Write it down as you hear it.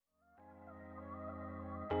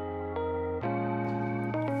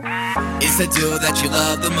It's the duo that you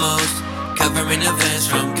love the most, covering events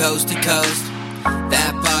from coast to coast.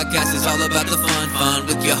 That podcast is all about the fun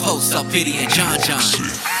with your hosts, Pity and John.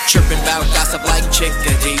 Chirping about gossip like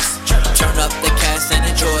chickadees. Turn up the cast and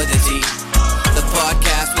enjoy the tea. The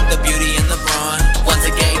podcast with the beauty and the brawn. One's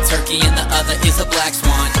a gay turkey and the other is a black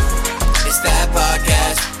swan. It's that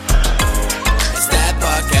podcast. It's that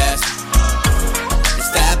podcast.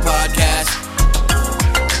 It's that podcast.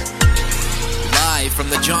 Live from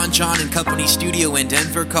the John and Company studio in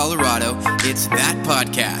Denver, Colorado, it's That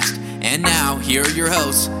Podcast. And now, here are your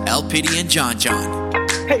hosts, El Pity and John.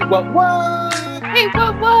 Hey, what? Hey,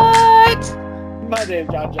 what? My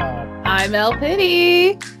name's John. I'm El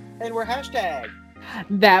Pity. And we're hashtag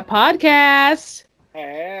That Podcast.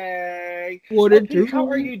 Hey. What it do? How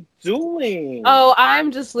are you doing? Oh,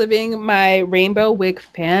 I'm just living my rainbow wig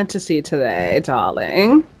fantasy today,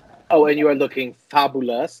 darling. Oh, and you are looking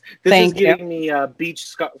fabulous. Thank is you. giving me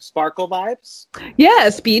beach sparkle vibes.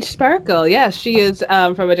 Yes, Beach Sparkle. Yes, she is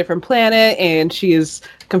from a different planet, and she is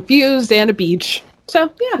confused and a beach. So,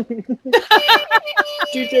 yeah.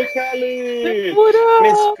 DJ Kelly. What up?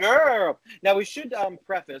 Miss Girl. Now, we should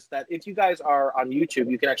preface that if you guys are on YouTube,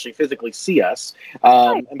 you can actually physically see us.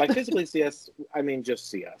 And by physically see us, I mean just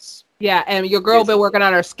see us. Yeah, and your girl been working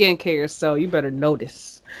on her skincare, so you better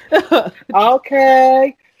notice.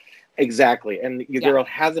 Okay. Exactly. And your girl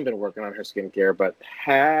hasn't been working on her skincare, but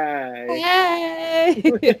hey.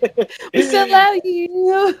 We still love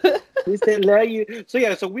you. We still love you. So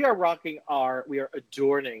we are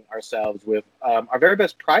adorning ourselves with our very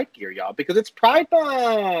best Pride gear, y'all, because it's Pride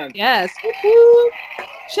Month. Yes. Woo-hoo.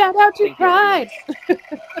 Shout out to Pride.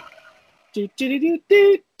 You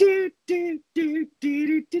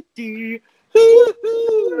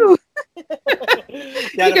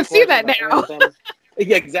can see that now.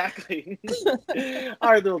 Yeah, exactly.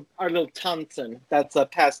 our little tanzen. That's a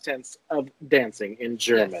past tense of dancing in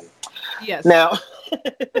German. Yes. Now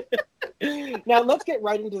let's get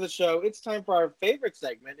right into the show. It's time for our favorite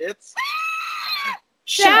segment. It's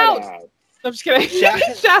shout out. I'm just kidding. Shout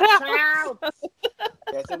out.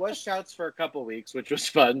 Yes, it was shouts for a couple weeks, which was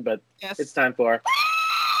fun, but yes. It's time for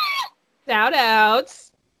shout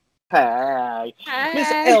outs. Hey. Miss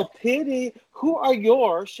El Pity, who are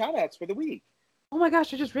your shout outs for the week? Oh my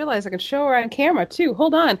gosh, I just realized I can show her on camera too.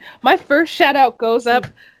 Hold on. My first shout out goes up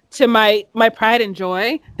to my pride and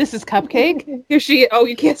joy. This is Cupcake. Here she is. Oh,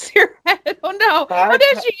 you can't see her head. Oh no. Hi,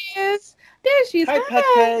 there she is. There she is. Hi,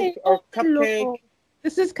 Cupcake or Cupcake. Hello.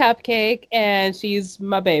 This is Cupcake, and she's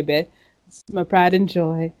my baby. It's my pride and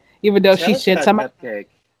joy. Even though she shits on my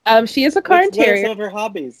Cupcake. She is a Cairn Terrier. What are some of her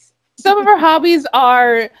hobbies? Some of her hobbies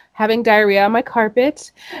are having diarrhea on my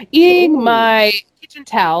carpet, eating my kitchen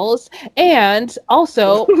towels, and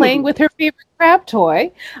also playing with her favorite crab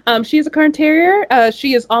toy. She is a Cairn Terrier.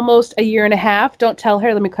 She is almost a year and a half. Don't tell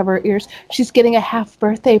her. Let me cover her ears. She's getting a half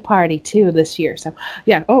birthday party too this year. So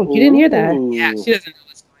yeah. Oh, you didn't hear that? Yeah, she doesn't know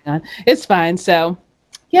what's going on. It's fine. So,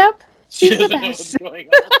 yep. She's the best.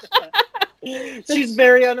 She's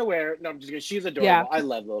very unaware. No, I'm just kidding. She's adorable. Yeah. I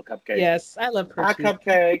love little Cupcake. Yes, I love her. Hi,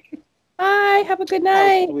 Cupcake. Bye. Have a good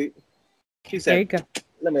night. Oh, she There you said, go.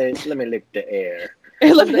 Let me lick the air.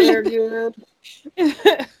 Look the air good.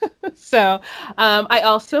 So, I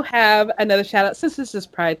also have another shout out. Since this is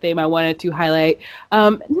Pride theme, I wanted to highlight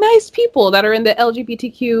nice people that are in the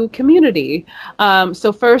LGBTQ community.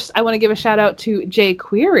 So first, I want to give a shout out to Jay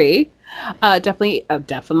Query. Definitely.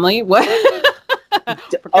 What?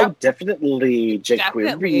 Definitely, Jay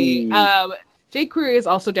Query. Jay Query is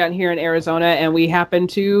also down here in Arizona, and we happen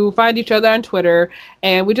to find each other on Twitter,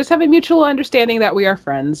 and we just have a mutual understanding that we are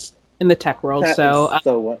friends in the tech world. Yes.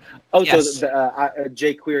 So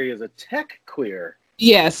Jay Query is a tech queer.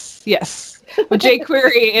 Yes. But Jay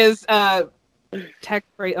Query is tech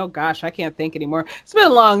query. Oh gosh, I can't think anymore. It's been a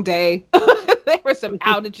long day. There were some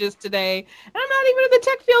outages today, and I'm not even in the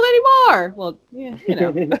tech field anymore. Well, yeah, you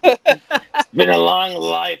know. It's been a long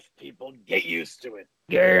life, people. Get used to it.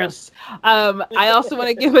 Yes. I also want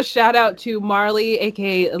to give a shout out to Marley,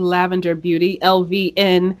 aka Lavender Beauty,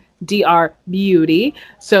 LVNDR Beauty.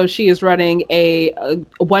 So she is running a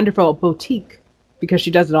wonderful boutique because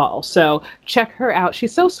she does it all. So check her out.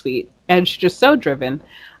 She's so sweet and she's just so driven.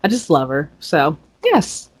 I just love her. So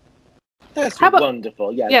yes. That's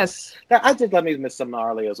wonderful. Yes. I did let me miss some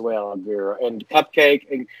Marley as well, girl. And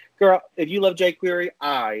Cupcake. And girl, if you love Jay Query,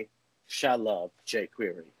 I shall love Jay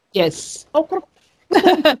Query. Yes. Okay.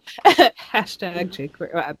 Hashtag Jake.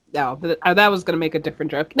 No, that was going to make a different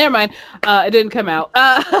joke. Never mind. It didn't come out.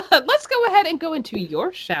 Let's go ahead and go into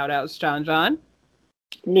your shout outs, John.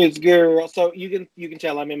 Miss Girl. So you can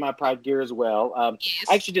tell I'm in my pride gear as well. Yes.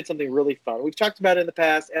 I actually did something really fun. We've talked about it in the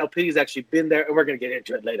past. LP's actually been there, and we're going to get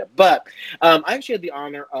into it later. But I actually had the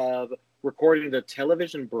honor of recording the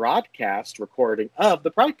television broadcast recording of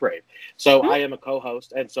the Pride Parade. So I am a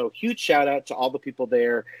co-host, and so huge shout out to all the people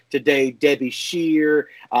there today: Debbie Shear,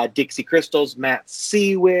 Dixie Crystals, Matt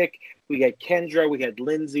Seawick. We had Kendra, we had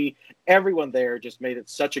Lindsay. Everyone there just made it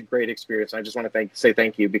such a great experience. I just want to say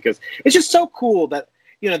thank you, because it's just so cool that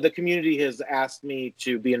the community has asked me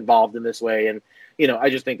to be involved in this way, and I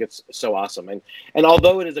just think it's so awesome. And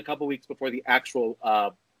although it is a couple weeks before the actual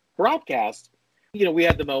broadcast, we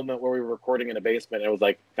had the moment where we were recording in a basement, and it was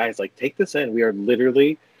like, guys, like, take this in. We are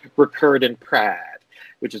literally recurred in Pride,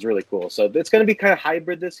 which is really cool. So it's going to be kind of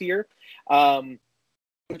hybrid this year,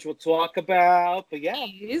 which we'll talk about. But yeah,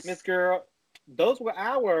 Miss Girl, those were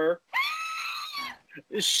our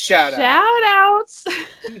shout outs.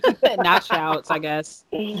 Not shouts, I guess.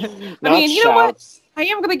 Not you know what? I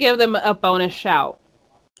am going to give them a bonus shout.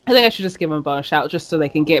 I think I should just give them a bonus shout just so they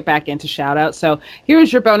can get back into shout outs. So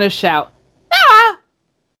here's your bonus shout. Ah!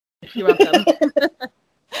 You're welcome.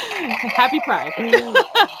 Happy Pride.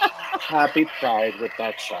 Happy Pride with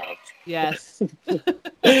that shout. Yes.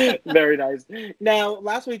 Very nice. Now,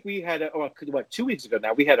 last week we had, 2 weeks ago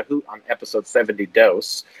now, we had a hoot on episode 70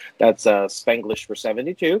 Dose. That's Spanglish for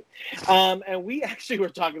 72. And we actually were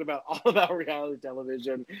talking about all about reality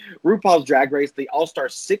television. RuPaul's Drag Race, the All-Star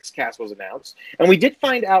 6 cast was announced. And we did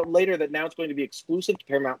find out later that now it's going to be exclusive to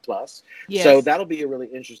Paramount Plus. Yes. So that'll be a really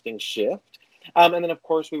interesting shift. And then, of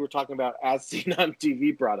course, we were talking about As Seen on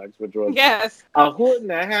TV products, which was a hoot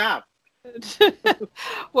and a half.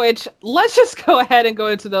 Which, let's just go ahead and go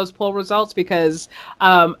into those poll results, because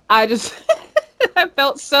I just I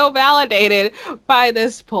felt so validated by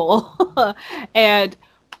this poll. And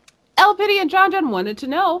El Pity and John wanted to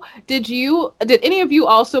know, did any of you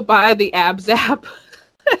also buy the Abs app?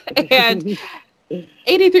 And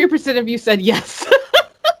 83% of you said yes.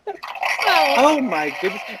 Oh my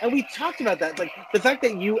goodness. And we talked about that. Like, the fact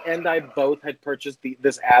that you and I both had purchased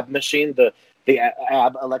this ab machine, the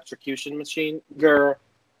ab electrocution machine, girl,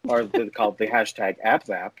 or they called the hashtag abs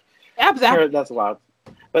app. Abs app. That's wild.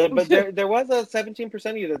 But there was a 17%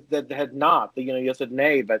 of you that had not. You said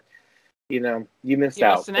nay, but you missed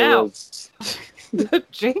out. The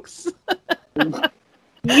jinx.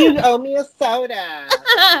 You owe me a soda.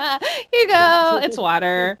 Here you go. It's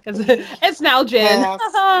water. It's now gin.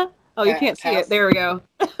 Oh, you can't see it. There we go.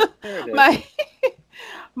 There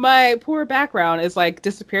my poor background is like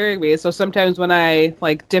disappearing me. So sometimes when I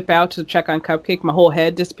like dip out to check on Cupcake, my whole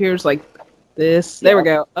head disappears like this. There we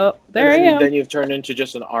go. Oh, there I am. Then you've turned into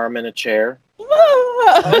just an arm in a chair.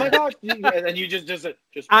 Oh my gosh! And then you just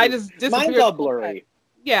I just disappeared. Mine's all blurry.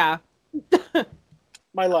 Yeah.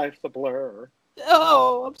 My life's a blur.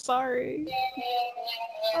 Oh, I'm sorry.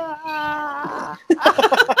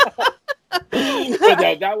 But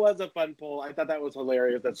no, that was a fun poll. I thought that was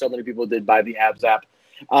hilarious that so many people did buy the Abs app.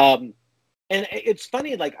 And it's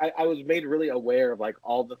funny, like, I was made really aware of like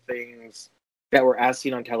all the things that were as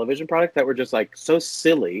seen on television products that were just like so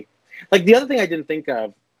silly. Like, the other thing I didn't think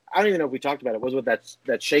of, I don't even know if we talked about it, was with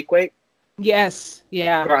that shake weight. Yes,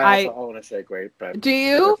 yeah. I also own a shake weight, but do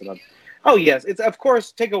you? Oh yes, it's, of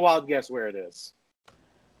course. Take a wild guess where it is.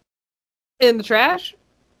 In the trash?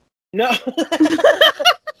 No.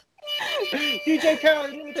 DJ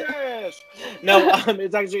Khaled in the trash. No,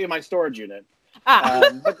 it's actually in my storage unit.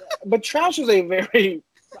 But trash is I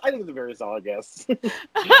think it's a very solid guess. I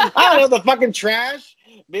don't know, the fucking trash.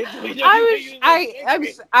 I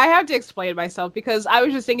have to explain myself, because I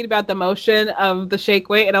was just thinking about the motion of the shake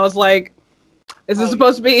weight, and I was like, is this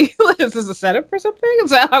supposed to be, is this a setup for something?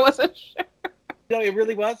 I wasn't sure. No, it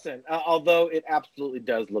really wasn't. Although it absolutely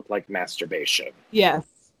does look like masturbation. Yes.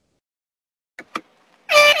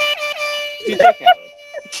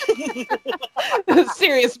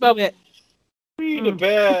 Serious moment. Be the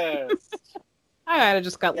best. I might have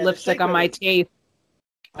just got lipstick on my teeth.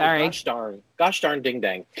 Sorry. Oh, gosh darn ding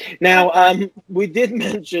dang. Now, we did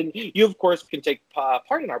mention you, of course, can take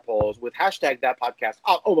part in our polls with hashtag that podcast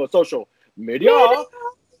all over social media.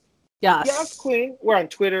 Yes, Queen. We're on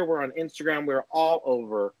Twitter. We're on Instagram. We're all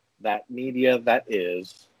over that media that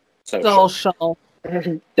is social.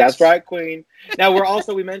 That's right, Queen. Now,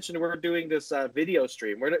 we mentioned we're doing this video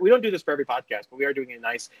stream. We don't do this for every podcast, but we are doing a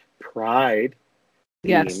nice Pride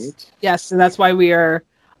themed. Yes, and that's why we are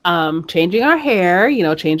changing our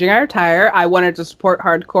hair, changing our attire. I wanted to support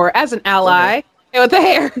hardcore as an ally. with the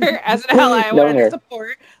hair as an ally. I No wanted hair. to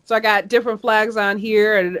support. So I got different flags on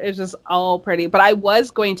here, and it's just all pretty. But I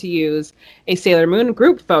was going to use a Sailor Moon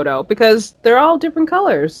group photo because they're all different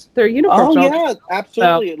colors. Their uniforms. Oh are all yeah,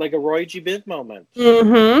 absolutely, like a Roy G. Biv moment.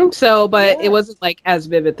 So, but Yeah. it wasn't like as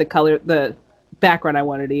vivid the background I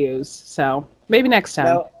wanted to use. So maybe next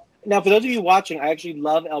time. Now, for those of you watching, I actually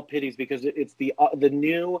love El Pity's because it's the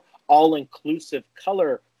new all-inclusive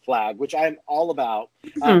color flag, which I'm all about.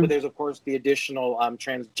 But there's, of course, the additional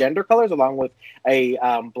transgender colors along with a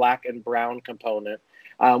black and brown component,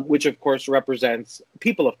 which, of course, represents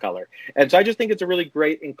people of color. And so I just think it's a really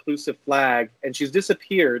great inclusive flag. And she's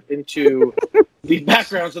disappeared into the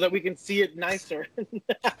background so that we can see it nicer.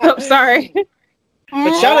 Oh, sorry.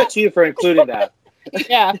 But shout out to you for including that.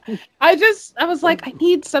 Yeah. I was like, I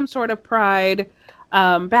need some sort of Pride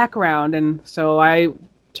background. And so I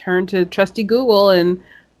turned to trusty Google and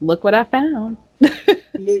look what I found.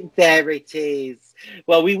 There it is.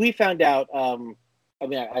 Well, we found out. I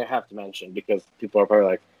mean, I have to mention because people are probably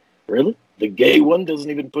like, "Really? The gay one doesn't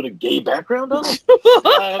even put a gay background on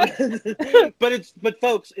it?" But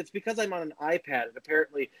folks, it's because I'm on an iPad, and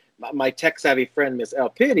apparently my tech savvy friend Miss El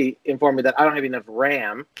Pity informed me that I don't have enough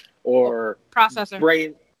RAM or Processor.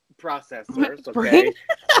 brain processors. Okay,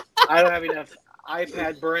 I don't have enough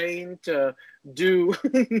iPad brain to do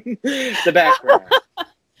the background.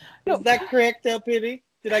 Is that correct, El Pity?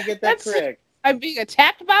 Did I get that correct? I'm being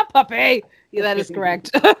attacked by a puppy. Yeah, that is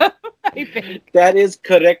correct. I think. That is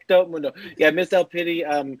correcto mundo. Yeah, Miss El Pity,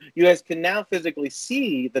 you guys can now physically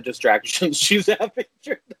see the distractions she's having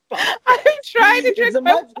during the podcast. I'm trying to drink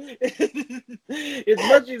It's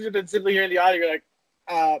much easier than simply hearing the audio. You're like,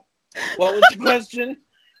 what was the question?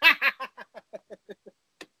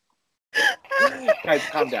 Guys,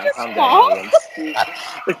 calm down.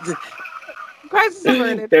 Crisis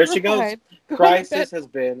averted. There she We're goes. fine. Crisis has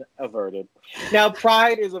been averted. Now,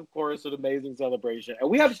 Pride is, of course, an amazing celebration, and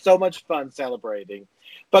we have so much fun celebrating.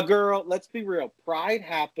 But, girl, let's be real. Pride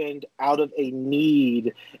happened out of a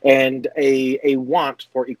need and a want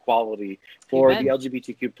for equality for the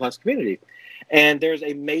LGBTQ plus community. And there's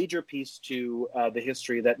a major piece to the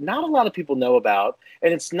history that not a lot of people know about,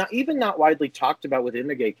 and it's not widely talked about within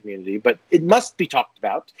the gay community, but it must be talked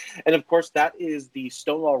about. And of course, that is the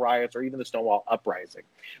Stonewall riots, or even the Stonewall Uprising,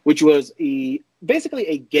 which was basically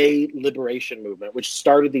a gay liberation movement, which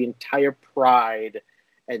started the entire Pride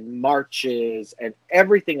and marches and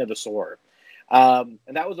everything of the sort. And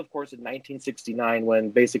that was, of course, in 1969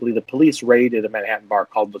 when basically the police raided a Manhattan bar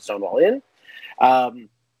called the Stonewall Inn.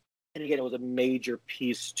 And again, it was a major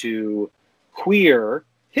piece to queer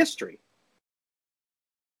history.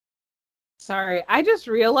 Sorry, I just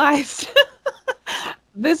realized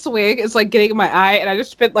this wig is like getting in my eye, and I just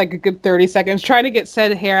spent like a good 30 seconds trying to get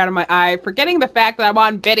said hair out of my eye, forgetting the fact that I'm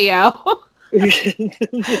on video.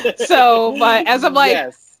 So, but as I'm like,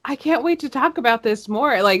 yes. I can't wait to talk about this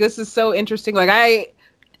more. Like, this is so interesting. Like, I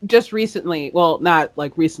just recently, well, not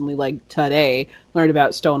like recently, like today, learned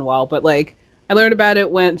about Stonewall, but like, I learned about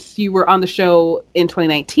it once you were on the show in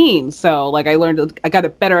 2019. So, like, I got a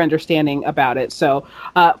better understanding about it. So,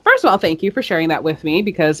 first of all, thank you for sharing that with me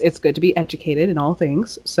because it's good to be educated in all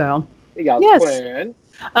things. So, yes.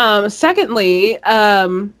 Secondly, I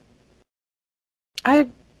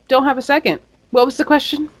don't have a second. What was the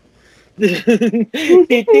question? But yeah,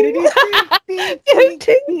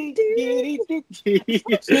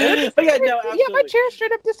 no, absolutely. Yeah, my chair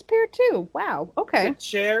straight up disappeared too. Wow. Okay. The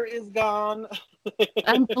chair is gone.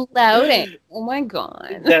 I'm floating. Oh my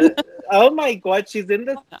god. Oh my god, she's in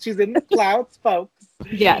the clouds, folks.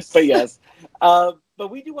 Yes. But yes. But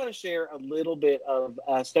we do want to share a little bit of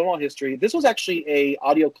Stonewall history. This was actually a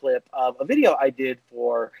audio clip of a video I did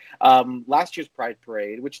for last year's Pride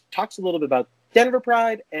Parade, which talks a little bit about Denver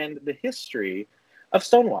Pride and the history of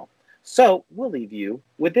Stonewall. So we'll leave you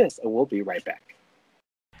with this, and we'll be right back.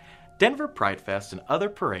 Denver Pride Fest and other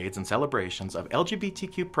parades and celebrations of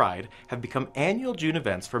LGBTQ pride have become annual June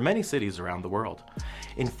events for many cities around the world.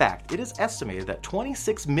 In fact, it is estimated that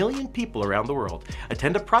 26 million people around the world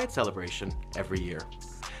attend a pride celebration every year.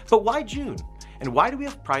 But why June? And why do we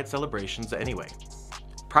have pride celebrations anyway?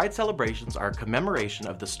 Pride celebrations are a commemoration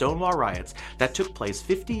of the Stonewall riots that took place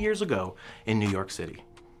 50 years ago in New York City.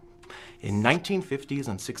 In 1950s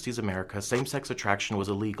and 60s America, same-sex attraction was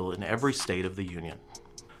illegal in every state of the Union.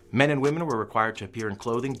 Men and women were required to appear in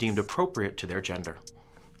clothing deemed appropriate to their gender.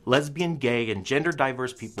 Lesbian, gay, and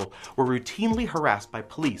gender-diverse people were routinely harassed by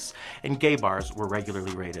police, and gay bars were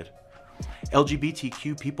regularly raided.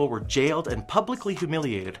 LGBTQ people were jailed and publicly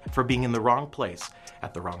humiliated for being in the wrong place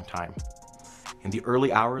at the wrong time. In the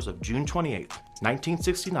early hours of June 28,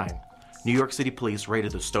 1969, New York City police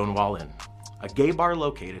raided the Stonewall Inn. a gay bar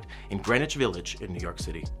located in Greenwich Village in New York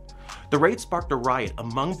City. The raid sparked a riot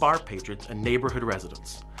among bar patrons and neighborhood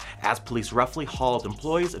residents, as police roughly hauled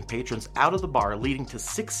employees and patrons out of the bar, leading to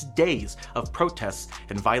 6 days of protests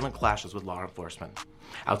and violent clashes with law enforcement,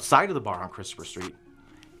 outside of the bar on Christopher Street,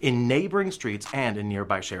 in neighboring streets, and in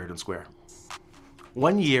nearby Sheridan Square.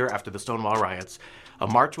 1 year after the Stonewall riots, a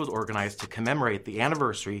march was organized to commemorate the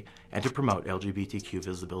anniversary and to promote LGBTQ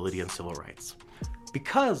visibility and civil rights.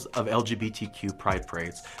 Because of LGBTQ pride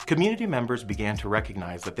parades, community members began to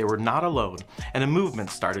recognize that they were not alone, and a movement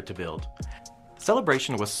started to build. The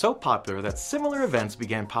celebration was so popular that similar events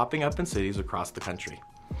began popping up in cities across the country.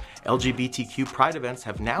 LGBTQ pride events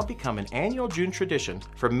have now become an annual June tradition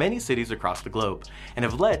for many cities across the globe, and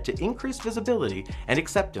have led to increased visibility and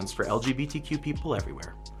acceptance for LGBTQ people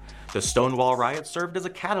everywhere. The Stonewall riots served as a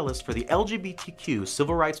catalyst for the LGBTQ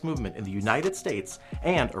civil rights movement in the United States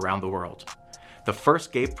and around the world. The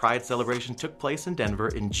first gay pride celebration took place in Denver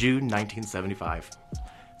in June 1975.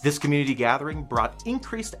 This community gathering brought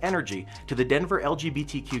increased energy to the Denver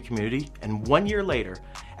LGBTQ community, and 1 year later,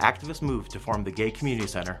 activists moved to form the Gay Community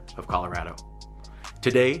Center of Colorado.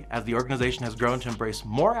 Today, as the organization has grown to embrace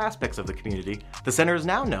more aspects of the community, the center is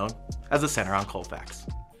now known as the Center on Colfax.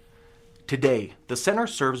 Today, the center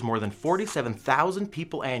serves more than 47,000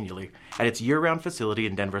 people annually at its year-round facility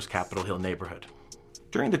in Denver's Capitol Hill neighborhood.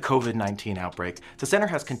 During the COVID-19 outbreak, the center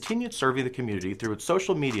has continued serving the community through its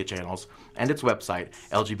social media channels and its website,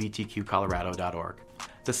 lgbtqcolorado.org.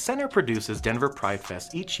 The center produces Denver Pride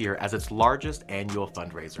Fest each year as its largest annual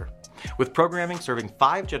fundraiser. With programming serving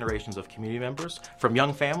 5 generations of community members, from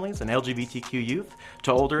young families and LGBTQ youth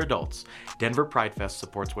to older adults, Denver Pride Fest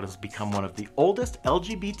supports what has become one of the oldest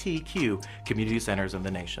LGBTQ community centers in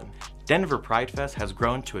the nation. Denver Pride Fest has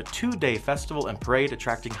grown to a 2-day festival and parade,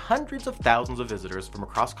 attracting hundreds of thousands of visitors from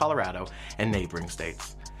across Colorado and neighboring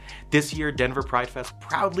states. This year, Denver Pride Fest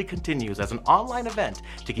proudly continues as an online event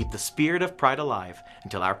to keep the spirit of Pride alive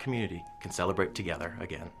until our community can celebrate together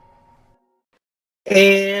again.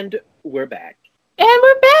 And we're back. And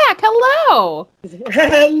we're back. Hello.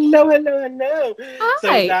 Hello. Hi.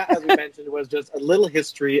 So that, as we mentioned, was just a little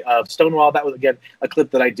history of Stonewall. That was, again, a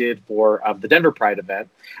clip that I did for the Denver Pride event.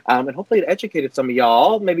 And hopefully it educated some of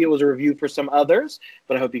y'all. Maybe it was a review for some others.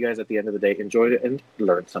 But I hope you guys, at the end of the day, enjoyed it and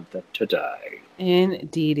learned something today.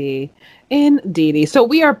 Indeedy. So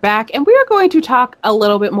we are back, and we are going to talk a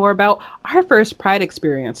little bit more about our first Pride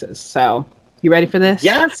experiences. So... you ready for this?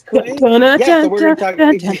 Yes, Queen. Yes, so we're going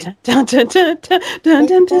to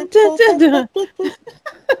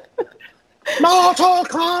Mortal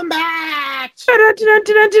Kombat!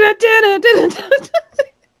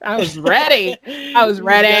 I was ready.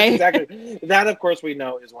 Exactly. That, of course, we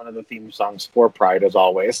know is one of the theme songs for Pride, as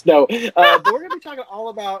always. No, but we're going to be talking all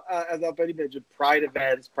about, as Elpity mentioned, Pride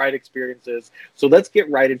events, Pride experiences. So let's get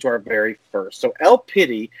right into our very first. So,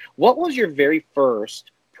 Elpity, what was your very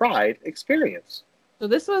first Pride experience? So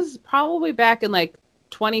this was probably back in like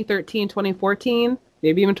 2013, 2014,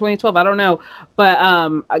 maybe even 2012. I don't know. But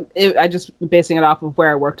I just basing it off of where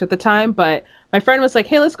I worked at the time. But my friend was like,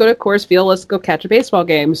 hey, let's go to Coors Field. Let's go catch a baseball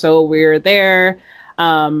game. So we're there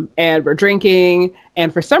and we're drinking.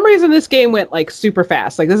 And for some reason, this game went like super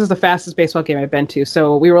fast. Like, this is the fastest baseball game I've been to.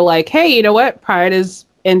 So we were like, hey, you know what? Pride is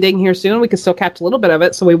ending here soon. We could still catch a little bit of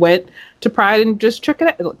it. So we went to Pride and just took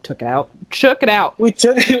it out. We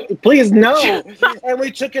took it. Please, no. And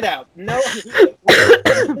we took it out. No.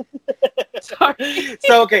 Sorry.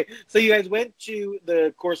 So, okay. So you guys went to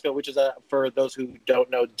the Coors Field, which is, for those who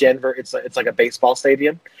don't know, Denver. It's like a baseball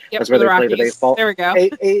stadium. Yep, that's where they play the baseball. There we go.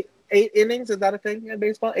 Eight innings. Is that a thing in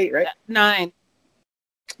baseball? 8, right? 9.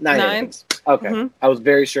 9 innings. Okay. Mm-hmm. I was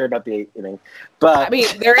very sure about the 8th inning. But I mean,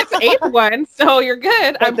 there is an 8th one, so you're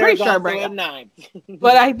good. I'm pretty sure I'm right. 9th.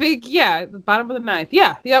 But I think, the bottom of the 9th.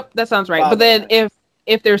 Yeah, yep, that sounds right. But then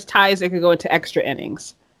if there's ties, it could go into extra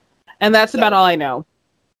innings. And that's about all I know.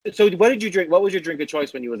 So what did you drink? What was your drink of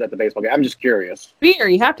choice when you was at the baseball game? I'm just curious. Beer.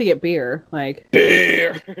 You have to get beer. Like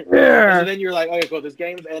beer. So then you're like, okay, cool. This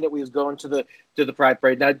game's ended. We was going to the Pride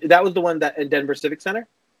Parade. Now, that was the one that in Denver Civic Center?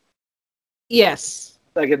 Yes.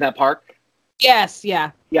 Like in that park? Yes, yeah.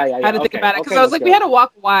 Yeah. I had to think about it because I was like, we had to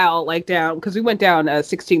walk a while, like down, because we went down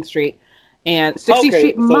 16th Street and 16th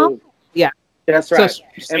Street. So, yeah, that's right.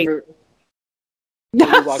 So,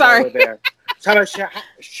 sorry. So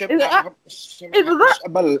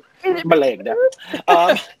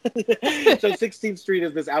 16th Street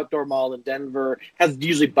is this outdoor mall in Denver. Has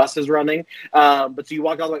usually buses running, but so you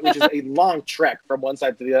walk all the way, which is a long trek from one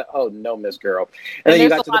side to the other. Oh no, Miss Girl! And then you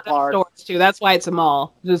got to the park. Stores too. That's why it's a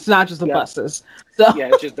mall. It's not just the buses. So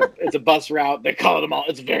yeah, it's a bus route. They call it a mall.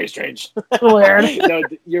 It's very strange. Weird. No,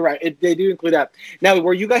 you're right. They do include that. Now,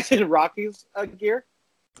 were you guys in Rockies gear?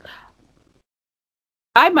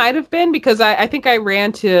 I might have been because I think I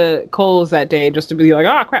ran to Kohl's that day just to be like,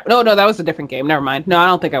 oh crap. No, that was a different game. Never mind. No, I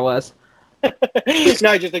don't think I was. No,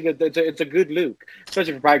 I just think it's a good look,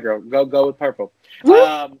 especially for Pride Girl. Go with purple,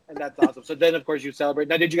 and that's awesome. So then, of course, you celebrate.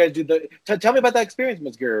 Now, did you guys do tell me about that experience,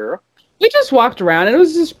 Ms. Girl? We just walked around and it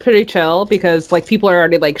was just pretty chill because like people are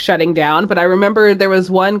already like shutting down. But I remember there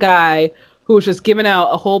was one guy who was just giving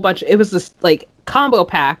out a whole bunch. It was this like combo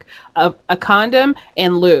pack of a condom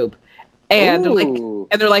and lube. And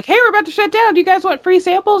they're like, hey, we're about to shut down. Do you guys want free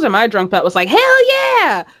samples? And my drunk butt was like, hell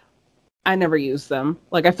yeah! I never used them.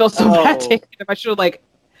 Like, I feel so bad taking them. I should have, like,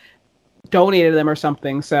 donated them or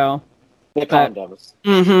something, so. The condoms.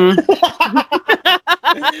 Mm-hmm.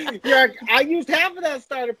 You're like, I used half of that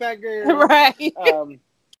starter pack, girl. Right.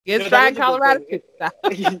 It's dry in Colorado.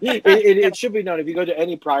 It should be known, if you go to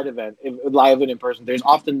any Pride event, live and in person, there's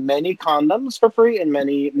often many condoms for free and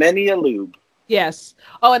many a lube. Yes.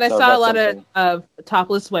 Oh, and I saw a lot of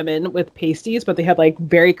topless women with pasties, but they had like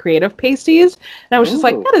very creative pasties. And I was just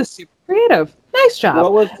like, that is super creative. Nice job.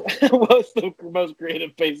 What was the most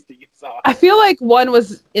creative pasty you saw? I feel like one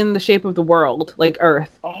was in the shape of the world, like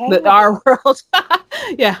Earth. Our world.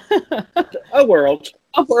 Yeah. A world.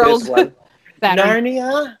 This one.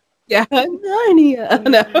 Narnia? Yeah, Narnia.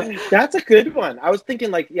 No. That's a good one. I was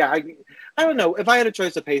thinking like, yeah, I don't know. If I had a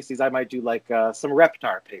choice of pasties, I might do like some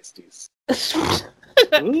Reptar pasties.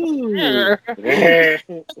 Ooh.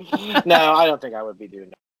 No, I don't think I would be doing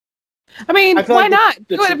that. I mean, why not?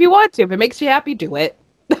 Do it if you want to. If it makes you happy, do it.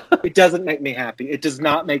 It doesn't make me happy. It does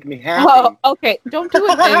not make me happy. Oh, okay. Don't do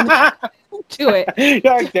it then. Don't do it.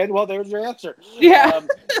 Yeah, then, well, there's your answer. Yeah.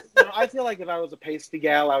 I feel like if I was a pasty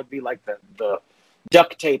gal, I would be like the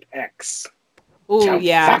duct tape X. Ooh,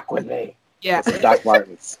 yeah. Fuck with me. Yeah. Doc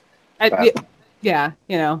Martens. Yeah,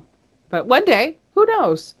 you know. But one day, who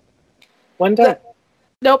knows? One day.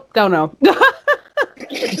 Nope, don't know.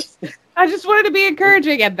 I just wanted to be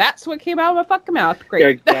encouraging, and that's what came out of my fucking mouth.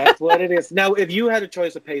 Great. That's what it is. Now, if you had a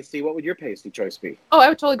choice of pasty, what would your pasty choice be? Oh, I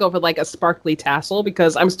would totally go for like a sparkly tassel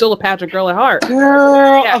because I'm still a Patrick girl at heart.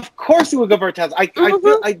 Girl, yeah. Of course you would go for a tassel. I feel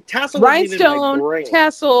tassel rhinestone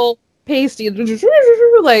tassel pasty.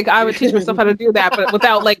 Like I would teach myself how to do that, but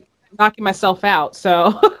without like knocking myself out.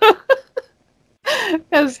 So,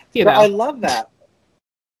 because you know, I love that.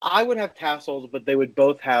 I would have tassels, but they would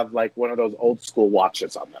both have like one of those old school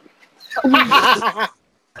watches on them. Oh my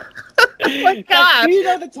God! You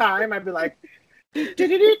know the time I'd be like,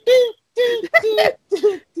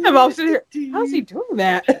 I'm also here. How's he doing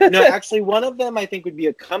that? No, actually, one of them I think would be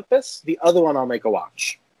a compass. The other one I'll make a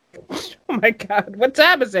watch. Oh my God! What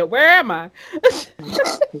time is it? Where am I?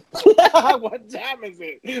 What time is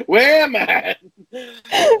it? Where am I?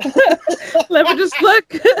 Let me just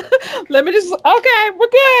look. Okay, we're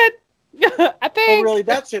good. I think. Oh, really,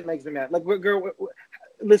 that shit makes me mad. Like, girl,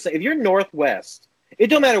 listen. If you're Northwest, it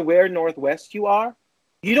don't matter where Northwest you are.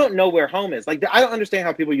 You don't know where home is. Like, I don't understand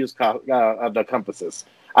how people use the compasses.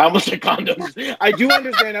 I almost said condoms. I do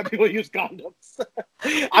understand how people use condoms.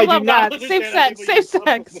 I do not. Safe sex. Safe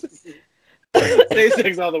sex. Safe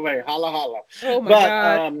sex all the way. Holla holla. Oh my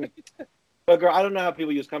God. But girl, I don't know how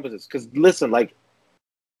people use compasses. Because listen, like,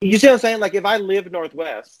 you see what I'm saying? Like, if I live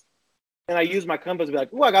Northwest and I use my compass to be like,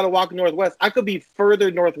 oh, I got to walk Northwest, I could be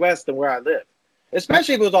further Northwest than where I live.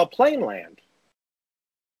 Especially if it was all plain land.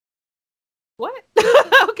 What?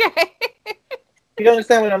 Okay. You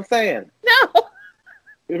understand what I'm saying? No.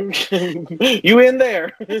 You in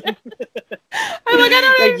there? I'm like, I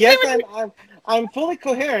don't like, yes, I'm fully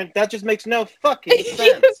coherent. That just makes no fucking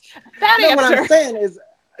sense. What I'm saying is,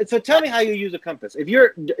 so tell me how you use a compass. If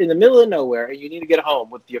you're in the middle of nowhere and you need to get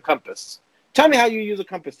home with your compass, tell me how you use a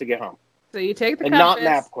compass to get home. So you take the compass. And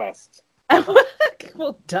not MapQuest.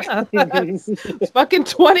 Well, duh. It's fucking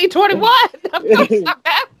 2021.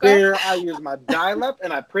 There, I use my dial-up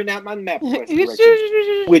and I print out my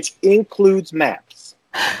MapQuest, which includes maps.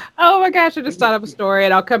 Oh my gosh, I just thought of a story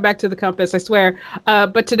and I'll come back to the compass, I swear.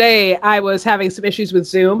 But today I was having some issues with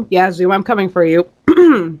Zoom. Yeah, Zoom, I'm coming for you.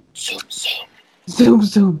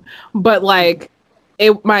 Zoom. But like,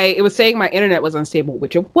 it was saying my internet was unstable,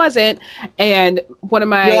 which it wasn't. And one of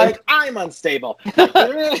my... You're like, I'm unstable. My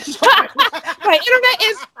internet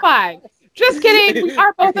is fine. Just kidding. We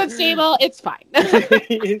are both unstable. It's fine.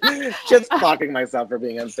 Just clocking myself for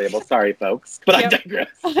being unstable. Sorry, folks, but I digress.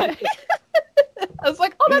 I was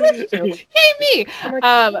like, oh, that is true. Hey, me.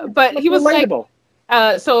 But he was relatable.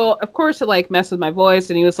 like, so of course it like messed with my voice,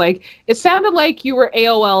 and he was like, it sounded like you were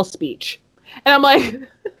AOL speech, and I'm like,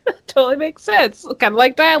 totally makes sense. Kind of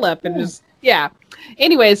like dial-up, and just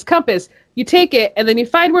Anyways, Compass. You take it, and then you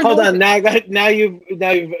find where. Hold on, now you've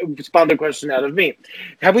spawned a question out of me.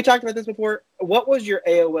 Have we talked about this before? What was your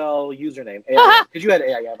AOL username? Because you had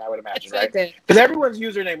AIM, I would imagine, right? Because everyone's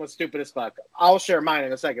username was stupid as fuck. I'll share mine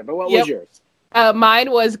in a second, but what was yours?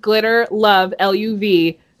 Mine was Glitter Love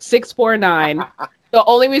LUV 649. The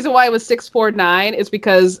only reason why it was 649 is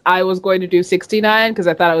because I was going to do 69 because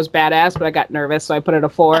I thought I was badass, but I got nervous, so I put it a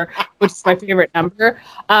 4, which is my favorite number.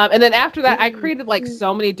 And then after that, I created like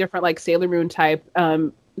so many different like Sailor Moon type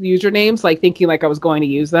usernames, like thinking like I was going to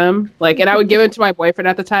use them. Like, and I would give it to my boyfriend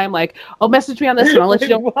at the time, like, "Oh, message me on this one. I'll let you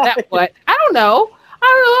know that what." I don't know.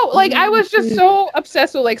 Like, I was just so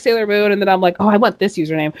obsessed with like Sailor Moon, and then I'm like, "Oh, I want this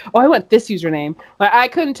username. Oh, I want this username." Like, I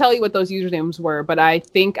couldn't tell you what those usernames were, but I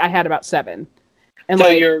think I had about 7. And so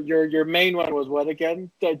like, your main one was what again?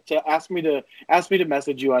 To ask me to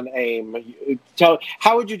message you on AIM.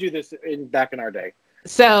 How would you do this back in our day?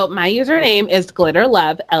 So my username is Glitter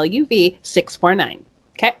Love LUV 649.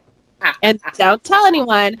 Okay, and don't tell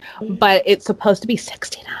anyone, but it's supposed to be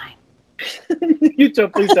 69. Please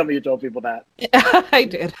tell me you told people that. I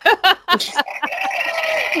did.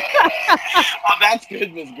 Oh, that's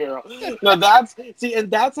good, Miss Girl. No, that's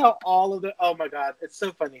how all of the. Oh my God, it's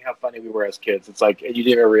so funny how funny we were as kids. It's like you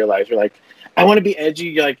didn't realize you're like, I want to be edgy.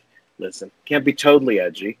 You're like, listen, can't be totally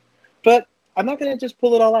edgy, but I'm not gonna just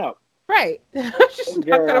pull it all out. Right. Just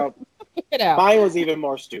not gonna pull it out. Mine was even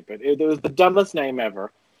more stupid. It was the dumbest name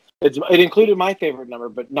ever. It included my favorite number,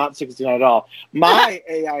 but not 69 at all. My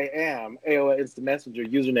AOL Instant Messenger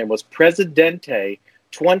username was Presidente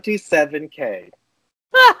 27K.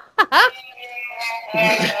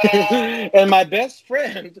 And my best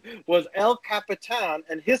friend was El Capitan,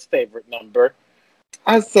 and his favorite number,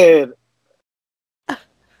 I said,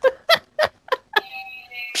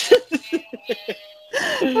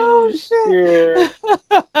 oh shit!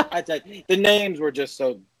 Yeah. I tell you, the names were just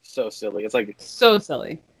so silly. It's like so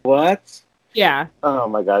silly. What? Yeah. Oh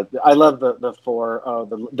my God! I love the 4,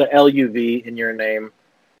 the LUV in your name.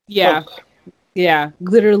 Yeah. Oh. Yeah,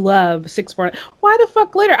 Glitter Love 649. Why the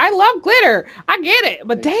fuck glitter? I love glitter. I get it,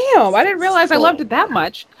 but damn, I didn't realize I loved it that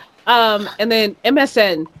much. And then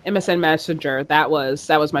MSN Messenger. That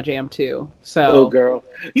was my jam too. So, oh girl,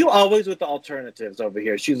 you always with the alternatives over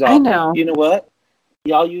here. She's all, I know. You know what?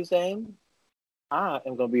 Y'all use AIM? I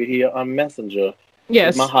am gonna be here on Messenger.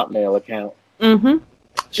 Yes, with my Hotmail account. Mm-hmm.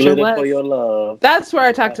 Sure was. For your love. That's where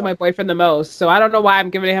I talk to my boyfriend the most. So I don't know why I'm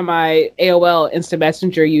giving him my AOL Instant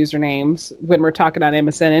Messenger usernames when we're talking on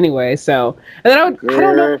MSN anyway. So, and then I don't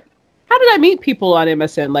know. How did I meet people on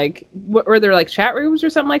MSN? Like, were there like chat rooms or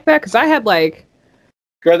something like that? Because I had like,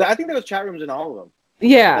 girl, I think there was chat rooms in all of them.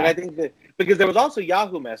 Yeah, and I think that because there was also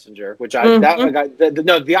Yahoo Messenger, which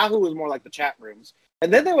the Yahoo was more like the chat rooms,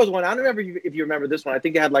 and then there was one. I don't remember if you remember this one. I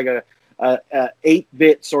think it had like a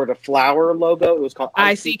 8-bit sort of flower logo. It was called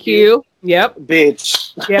ICQ. Yep.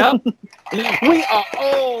 Bitch. Yep. We are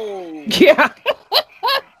old. Yeah.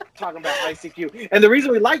 Talking about ICQ. And the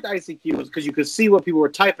reason we liked ICQ was because you could see what people were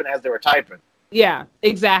typing as they were typing. Yeah,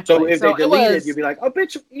 exactly. So if they deleted, you'd be like, oh,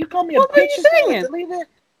 bitch, you call me a bitch? What are you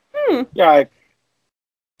saying? Yeah. Like,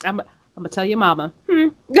 I'm going to tell your mama.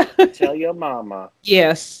 Tell your mama.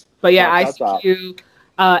 Yes. But yeah, ICQ,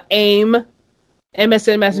 AIM,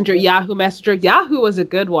 MSN Messenger, Yahoo Messenger. Yahoo was a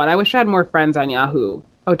good one. I wish I had more friends on Yahoo.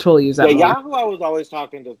 I would totally use that one. Yahoo, I was always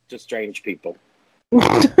talking to strange people.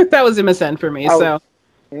 That was MSN for me, so.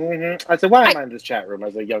 I said, why am I in this chat room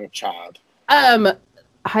as a young child? Let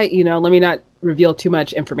me not reveal too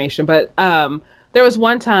much information, but there was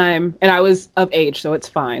one time, and I was of age, so it's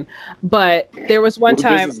fine. But there was one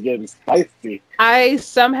time. This is getting spicy. I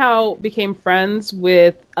somehow became friends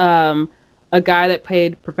with a guy that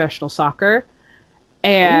played professional soccer.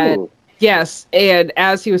 And yes, and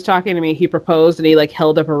as he was talking to me, he proposed and he like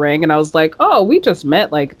held up a ring, and I was like, "Oh, we just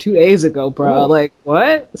met like 2 days ago, bro." Ooh. Like,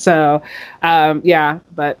 what? So, yeah,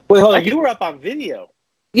 but wait, hold on, you were up on video?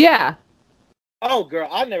 Yeah. Oh, girl,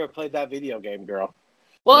 I never played that video game, girl.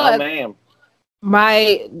 Well, no, ma'am.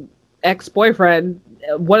 My ex-boyfriend,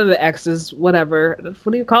 one of the exes, whatever.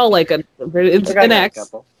 What do you call like it's an ex?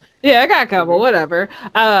 Couple. Yeah, I got a couple, whatever.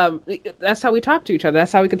 That's how we talked to each other.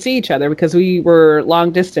 That's how we could see each other because we were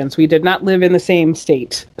long distance. We did not live in the same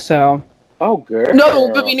state. So. Oh, girl.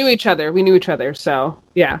 No, but we knew each other. So,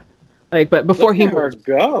 yeah. Like, but before he moved.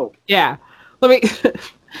 Go. Yeah. Let me.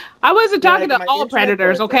 I wasn't talking Like to my all internet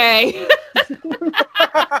predators, boyfriend. okay?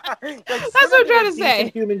 Like, That's what I'm trying to say.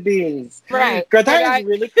 decent human beings. Right. Girl, that Like, is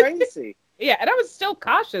really crazy. Yeah, and I was still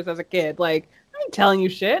cautious as a kid. Like, I ain't telling you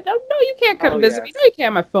shit. No, you can't come Oh, visit me. yes. No, you can't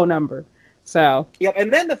have my phone number. So, Yep,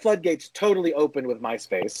 and then the floodgates totally opened with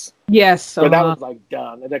MySpace. yes. Where that was like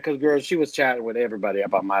done. Because girl, she was chatting with everybody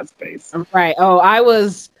about MySpace. Right. Oh, I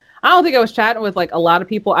don't think I was chatting with like a lot of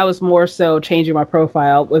people. I was more so changing my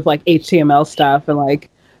profile with like HTML stuff and like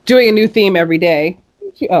doing a new theme every day.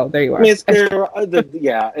 Oh, there you are. Miss girl,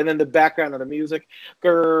 yeah, and then the background of the music.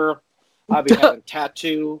 Girl, I'll be having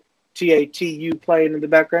Tatu playing in the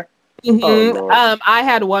background. Mhm. Oh, Lord. I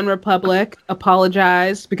had One Republic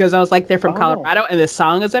apologize because I was like, they're from Oh. Colorado and this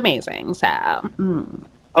song is amazing. So, mm.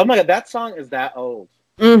 Oh my God, that song is that old.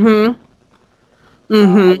 Mm-hmm. I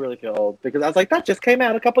Mm-hmm. really feel old because I was like, that just came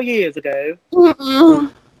out a couple years ago. Mm-hmm.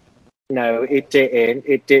 No, it didn't.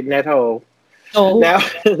 It didn't at all. Oh. Now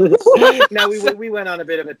we went on a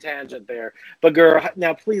bit of a tangent there. But girl,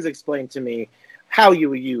 now please explain to me how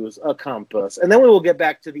you use a compass. And then we will get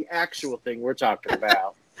back to the actual thing we're talking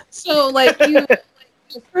about. So, like, you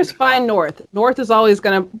first find north. North is always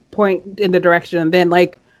going to point in the direction, and then,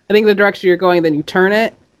 like, I think the direction you're going, then you turn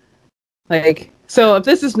it. Like, so if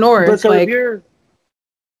this is north, But so like, if you're,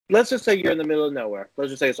 let's just say you're in the middle of nowhere. Let's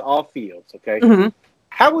just say it's all fields, okay? mm-hmm.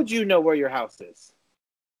 How would you know where your house is?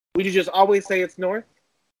 Would you just always say it's north?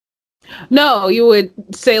 No, you would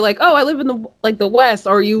say like, "Oh, I live in the west,"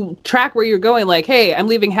 or you track where you're going. Like, "Hey, I'm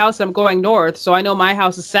leaving house. I'm going north, so I know my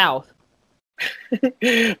house is south."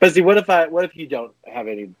 But see, what if you don't have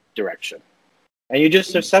any direction, and you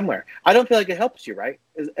just are somewhere? I don't feel like it helps you, right?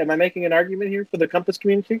 Am I making an argument here for the compass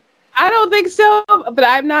community? I don't think so, but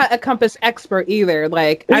I'm not a compass expert either.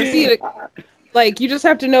 Like, I've seen it. Like, you just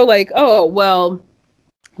have to know, like, oh, well,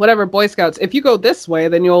 whatever, Boy Scouts. If you go this way,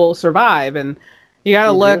 then you'll survive, and you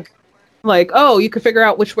gotta look. Like, oh, you could figure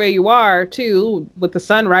out which way you are, too, with the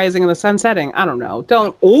sun rising and the sun setting. I don't know.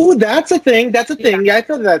 Oh, that's a thing. That's a thing. Yeah, I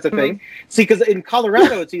feel that's a thing. See, because in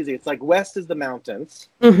Colorado, it's easy. It's like west is the mountains.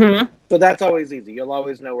 Mm-hmm. So that's always easy. You'll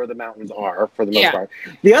always know where the mountains are for the most part.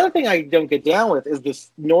 The other thing I don't get down with is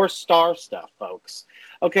this North Star stuff, folks.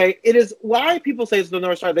 Okay, it is why people say it's the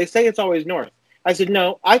North Star. They say it's always north. I said,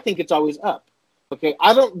 no, I think it's always up. Okay,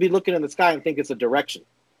 I don't be looking in the sky and think it's a direction.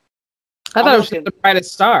 I thought it was just the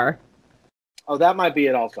brightest star. Oh, that might be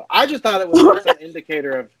it also. I just thought it was an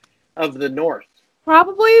indicator of the north.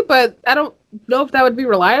 Probably, but I don't know if that would be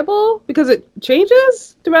reliable because it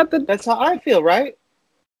changes throughout the... That's how I feel, right?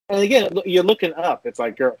 And again, you're looking up. It's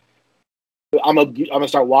like, girl, I'm gonna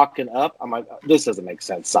start walking up. I'm like, this doesn't make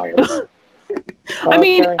sense, science. I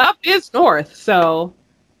mean, up is north, so,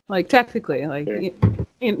 like, technically, like...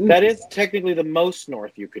 That is technically the most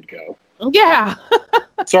north you could go. Yeah.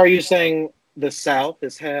 So are you saying the south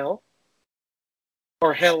is hell?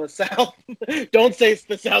 Or hell is south? Don't say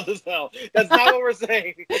the south is hell. That's not what we're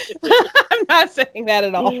saying. I'm not saying that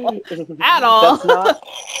at all. At all. That's not...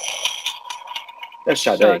 That's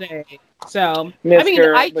Sade. So, Miss I mean,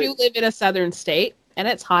 girl, I do live in a southern state, and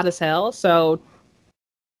it's hot as hell, so...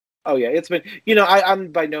 Oh, yeah, it's been... You know,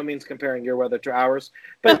 I'm by no means comparing your weather to ours,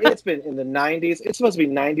 but it's been in the 90s. It's supposed to be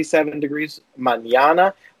 97 degrees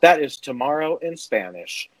mañana. That is tomorrow in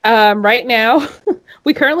Spanish. Right now,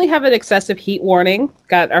 we currently have an excessive heat warning.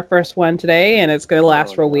 Got our first one today, and it's going to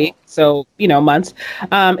last for a week, so, months.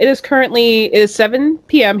 It is 7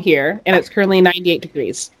 p.m. here, and it's currently 98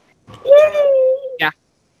 degrees. Yeah.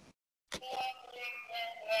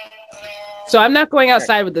 So I'm not going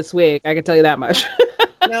outside with this wig, I can tell you that much.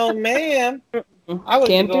 No, ma'am. I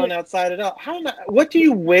wasn't going outside at all. What do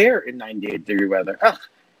you wear in 98-degree weather? Ugh.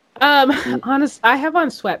 I have on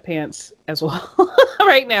sweatpants as well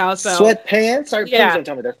right now. So sweatpants? Please don't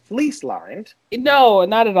tell me they're fleece lined. No,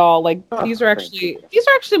 not at all. Like these are actually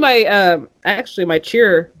my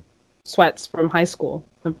cheer sweats from high school.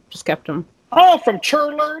 I've just kept them. Oh, from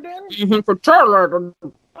cheerleading? Mm-hmm, from cheerleading.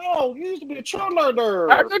 Oh, you used to be a cheerleader.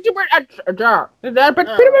 Over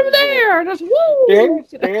there. Just woo.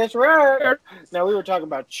 That's right. Now we were talking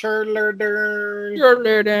about cheerleader.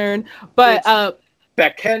 Cheerleader. But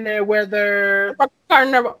bikini weather.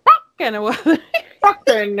 Bikini weather.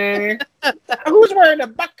 Bikini. Who's wearing a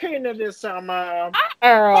bikini this summer?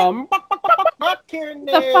 Bikini.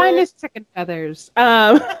 The finest chicken feathers.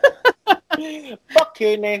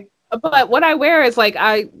 Bikini. But what I wear is like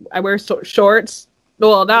I wear shorts.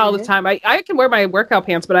 Well, not all the time. I can wear my workout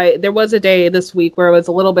pants, but there was a day this week where it was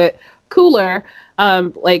a little bit cooler,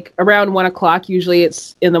 like around 1 o'clock. Usually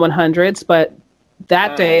it's in the 100s, but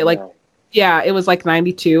that day, Yeah, it was like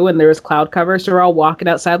 92 and there was cloud cover. So we're all walking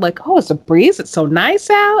outside like, oh, it's a breeze. It's so nice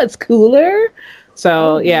out. It's cooler.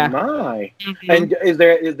 So, yeah. My. And does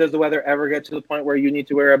the weather ever get to the point where you need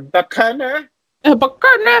to wear a bikini? A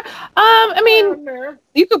bikini? I mean,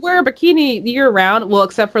 you could wear a bikini year round. Well,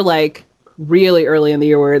 except for like really early in the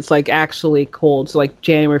year where it's like actually cold. So like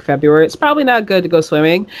January, February. It's probably not good to go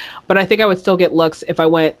swimming. But I think I would still get looks if I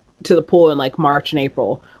went to the pool in like March and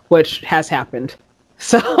April, which has happened.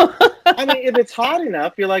 So I mean, if it's hot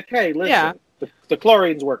enough, you're like, hey, listen, the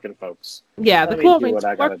chlorine's working, folks. Yeah, the chlorine's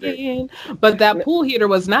working, but that pool heater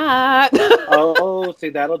was not. Oh, see,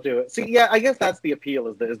 that'll do it. See, yeah, I guess that's the appeal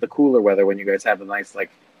is the cooler weather when you guys have a nice, like,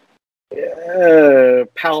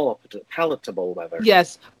 palatable weather.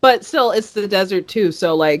 Yes, but still, it's the desert too.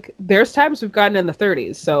 So, like, there's times we've gotten in the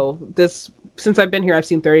 30s. So since I've been here, I've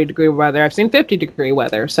seen 30-degree weather. I've seen 50-degree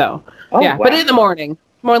weather. So, yeah, wow. But in the morning.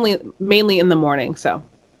 Mainly in the morning, so.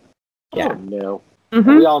 Yeah. Oh, no.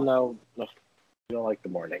 Mm-hmm. We all know we don't like the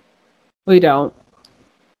morning. We don't.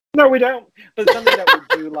 No, we don't. But something that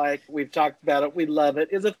we do like, we've talked about it, we love it,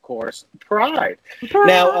 is, of course, Pride.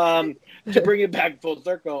 Now, to bring it back full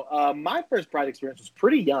circle, my first Pride experience was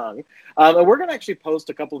pretty young. And we're going to actually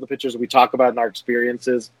post a couple of the pictures we talk about in our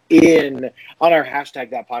experiences on our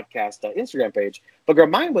 #ThatPodcast Instagram page. But girl,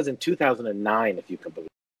 mine was in 2009, if you can believe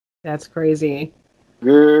it. That's crazy.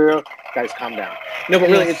 Girl, guys, calm down. No, but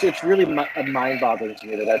really, it's really mind-boggling to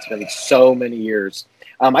me that's been so many years.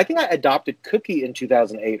 I think I adopted Cookie in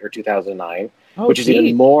 2008 or 2009, which is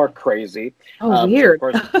even more crazy. Oh, weird. So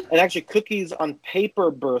of course, and actually, Cookie's on paper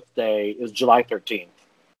birthday is July 13th,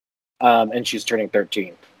 and she's turning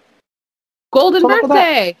 13. Golden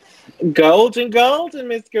birthday! Golden,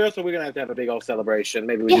 Miss Girl. So we're going to have a big old celebration.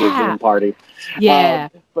 Maybe we do a Zoom party. Yeah.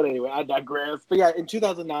 But anyway, I digress. But yeah, in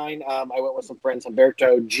 2009, I went with some friends,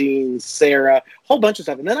 Humberto, Jean, Sarah, a whole bunch of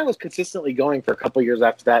stuff. And then I was consistently going for a couple years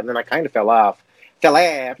after that, and then I kind of fell off. But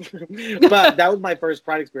that was my first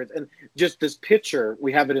Pride experience. And just this picture,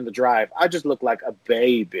 we have it in the drive. I just look like a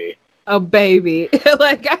baby. A baby.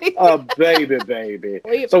 A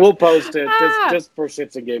baby. So we'll post it just for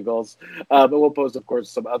shits and giggles. But we'll post, of course,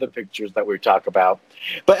 some other pictures that we talk about.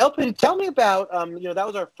 But LP, tell me about, that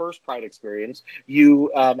was our first Pride experience.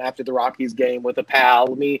 You, after the Rockies game with a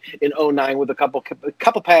pal, me in 2009 with a couple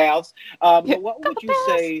pals. But what would you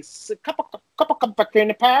say, couple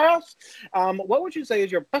pals? What would you say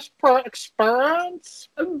is your best Pride experience?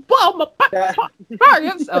 Oh,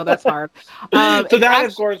 that's hard. So that,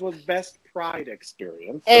 of course, was best Pride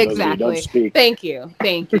experience. Exactly. Thank you.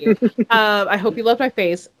 I hope you loved my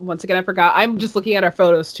face. Once again, I forgot. I'm just looking at our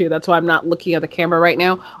photos too. That's why I'm not looking at the camera right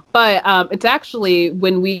now. But it's actually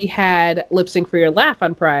when we had Lip Sync for Your Laugh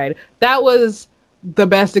on Pride. That was the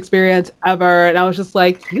best experience ever. And I was just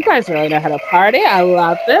like, you guys really know how to party. I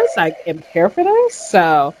love this. I am here for this.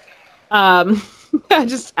 So I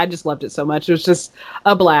just loved it so much. It was just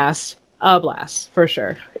a blast for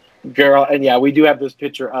sure. Girl, and yeah, we do have this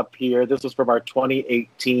picture up here. This was from our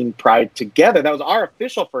 2018 Pride Together. That was our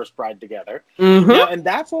official first Pride Together. Mm-hmm. And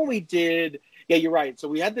that's when we did, yeah, you're right. So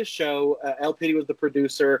we had this show. El Pity was the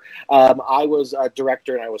producer. I was a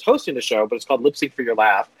director, and I was hosting the show, but it's called Lip Sync for Your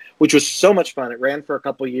Laugh, which was so much fun. It ran for a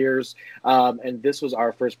couple years, and this was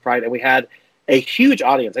our first Pride, and we had a huge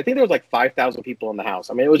audience. I think there was like 5,000 people in the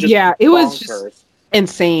house. I mean, it was just it was just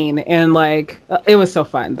insane, and like it was so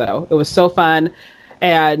fun, though. It was so fun.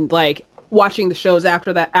 And like watching the shows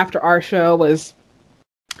after our show was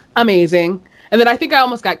amazing. And then I think I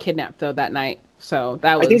almost got kidnapped though that night. So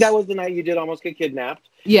I think that was the night you did almost get kidnapped.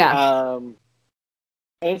 Yeah. And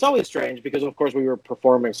it's always strange because of course we were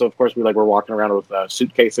performing, so of course we were walking around with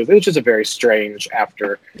suitcases. It was just a very strange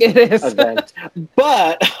after event.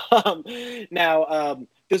 But now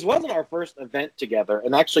this wasn't our first event together.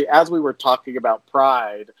 And actually, as we were talking about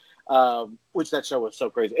Pride. Which that show was so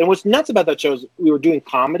crazy. And what's nuts about that show is we were doing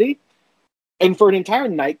comedy, and for an entire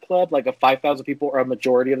nightclub, like 5,000 people or a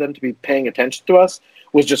majority of them to be paying attention to us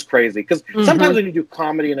was just crazy. Because sometimes when you do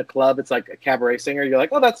comedy in a club, it's like a cabaret singer. You're like,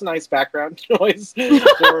 oh, that's a nice background noise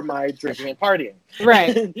for my drinking and partying.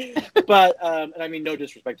 Right. But, and I mean, no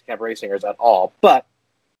disrespect to cabaret singers at all, but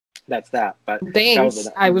that's that. But thanks.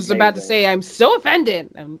 I was about to say, I'm so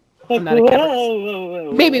offended. I'm not a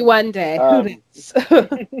cabaret. Maybe one day.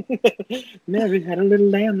 Mary had a little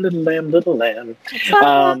lamb.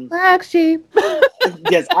 Black sheep.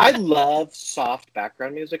 Yes, I love soft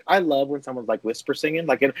background music. I love when someone's like whisper singing.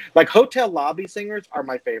 Like hotel lobby singers are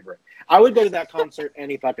my favorite. I would go to that concert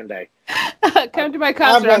any fucking day. Come to my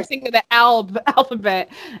concert. I'm singing the alphabet.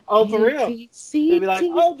 Oh, for real? They'd be like,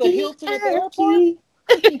 oh, the Hilton at the airport?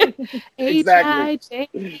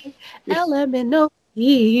 H-I-J, L-M-N-O,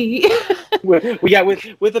 with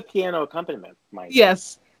a piano accompaniment, Mike.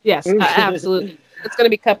 Yes, absolutely. It's going to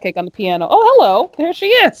be Cupcake on the piano. Oh, hello. There she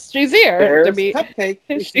is. She's here. There's Cupcake.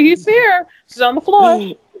 She's here. She's on the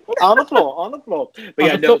floor. on the floor. But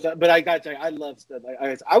yeah, no. But I got to tell you, I love stuff.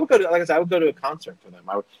 I would go to, like I said, I would go to a concert for them.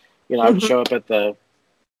 I would show up at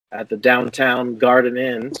the downtown Garden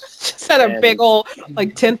Inn. Just had a big old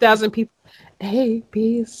 10,000 people. A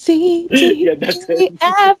B C D E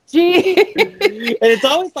F G. And it's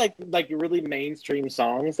always like really mainstream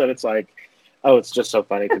songs that it's like, oh, it's just so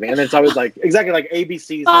funny to me. And it's always exactly like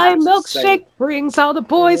ABC's. My milkshake brings all the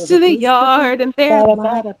boys to the yard, and they're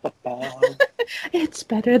it's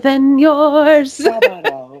better than yours.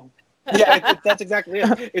 Yeah, that's exactly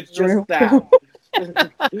it. It's just that.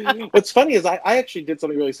 What's funny is I actually did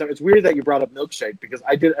something really similar. It's weird that you brought up milkshake because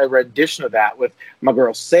I did a rendition of that with my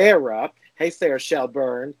girl Sarah. Hey, Sarah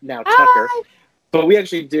Shelburne, now Tucker. Hi. But we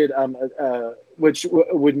actually did, which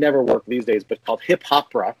would never work these days, but called Hip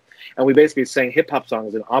Hopera. And we basically sang hip hop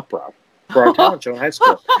songs in opera for our talent show in high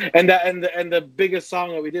school. And the biggest song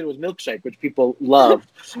that we did was Milkshake, which people loved.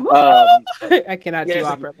 I cannot do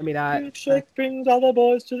opera. Let me not. Milkshake brings all the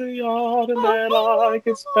boys to the yard, and they're like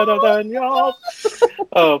it's better than yours.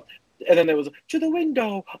 Oh, and then there was to the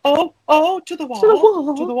window. Oh, to the wall.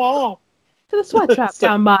 To the wall. To the sweatshop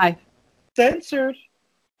down by. Censored.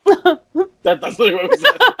 That's what it was.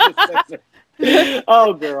 Censored.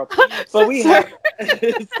 Oh, girl. But we have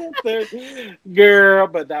censored. Girl,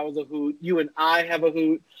 but that was a hoot. You and I have a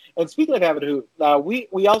hoot. And speaking of having a hoot,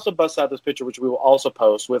 we also bust out this picture, which we will also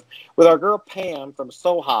post with our girl Pam from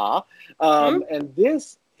Soha. And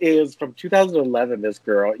this is from 2011, this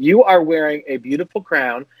girl. You are wearing a beautiful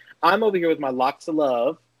crown. I'm over here with my locks of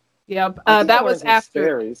love. Yep. That was after.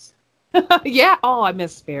 Fairies. Yeah. Oh, I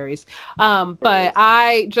miss fairies. But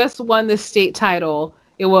I just won the state title.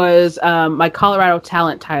 It was my Colorado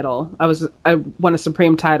talent title. I won a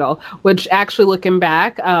Supreme title, which actually looking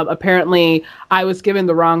back, apparently I was given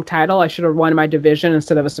the wrong title. I should have won my division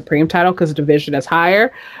instead of a Supreme title because the division is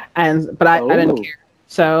higher. But I didn't care.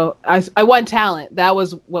 So I won talent. That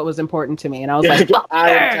was what was important to me. And I was like, I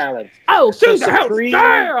am talent. Oh, so the house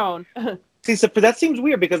down. See, so that seems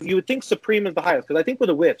weird because you would think Supreme is the highest. Because I think with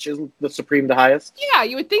a witch, isn't the Supreme the highest? Yeah,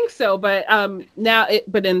 you would think so. But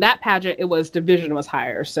but in that pageant, it was division was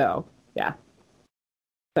higher. So yeah.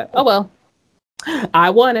 But oh well, I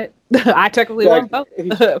won it. I technically won both.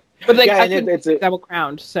 But it's double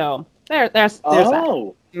crowned. So there's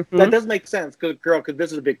that. That does make sense, because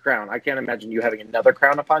this is a big crown. I can't imagine you having another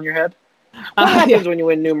crown upon your head. What happens when you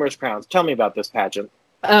win numerous crowns? Tell me about this pageant.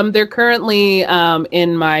 They're currently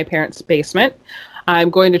in my parents' basement.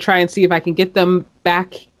 I'm going to try and see if I can get them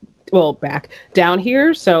back down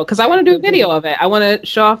here. So, because I want to do a video of it. I want to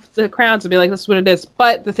show off the crowns and be like, this is what it is.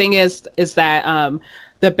 But the thing is that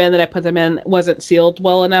the bin that I put them in wasn't sealed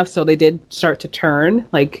well enough, so they did start to turn,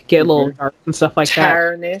 get a little dark and stuff like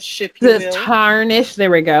tarnish, that. If you will. Tarnish.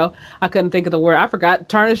 There we go. I couldn't think of the word. I forgot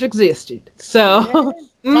tarnish existed. So,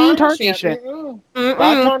 tarnation.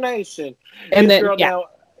 Tarnation. And then, girl, now,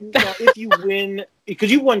 if you win,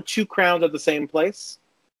 because you won 2 crowns at the same place.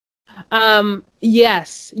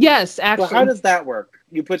 Yes, actually. So how does that work?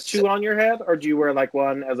 You put 2 on your head, or do you wear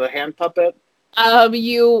one as a hand puppet?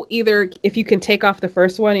 You either, if you can take off the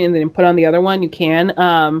first one and then put on the other one, you can.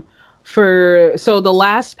 So the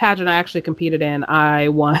last pageant I actually competed in, I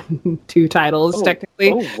won 2 titles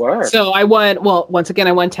technically. Oh, wow. So I won. Well, once again,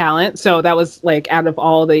 I won talent. So that was out of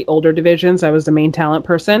all the older divisions, I was the main talent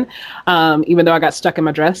person. Even though I got stuck in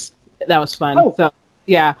my dress, that was fun. Oh. So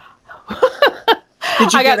yeah.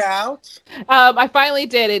 Did you get out? I finally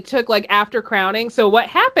did. It took after crowning. So what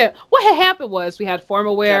happened? What had happened was we had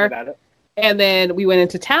formal wear, and then we went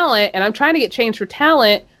into talent. And I'm trying to get changed for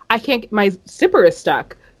talent. I can't. My zipper is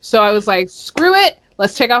stuck. So I was like, screw it.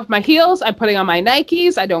 Let's take off my heels. I'm putting on my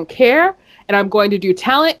Nikes. I don't care. And I'm going to do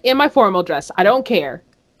talent in my formal dress. I don't care.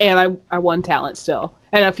 And I won talent still.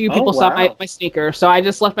 And a few people saw my sneakers. So I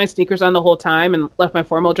just left my sneakers on the whole time and left my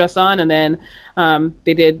formal dress on. And then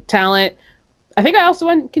they did talent. I think I also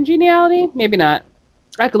won congeniality. Maybe not.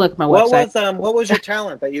 I could look at my website. What was your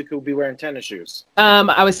talent that you could be wearing tennis shoes?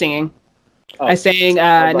 I was singing. I sang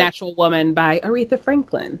Natural Woman by Aretha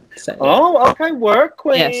Franklin. So. Oh, okay. Work,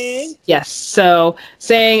 queen. Yes. So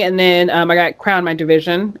sang, and then I got crowned my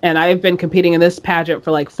division, and I've been competing in this pageant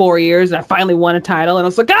for 4 years, and I finally won a title, and I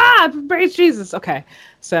was like, praise Jesus. Okay.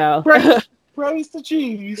 So. Praise the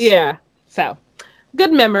cheese. Yeah. So.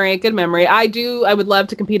 Good memory. I would love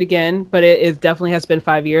to compete again, but it definitely has been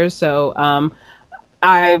 5 years. So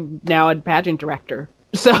I'm now a pageant director.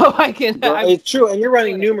 So I can. It's true, and you're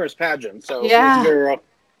running numerous pageants. So yeah,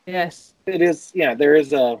 Yes. It is. Yeah, there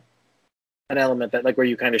is an element that like where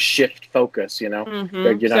you kind of shift focus. You know,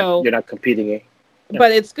 Mm-hmm. you're not competing.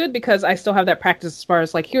 But it's good because I still have that practice as far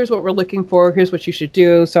as like, here's what we're looking for, here's what you should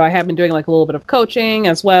do. So I have been doing like a little bit of coaching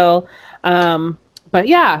as well. But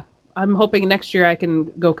yeah, I'm hoping next year I can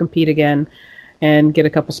go compete again and get a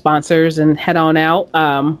couple sponsors and head on out.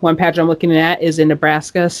 One pageant I'm looking at is in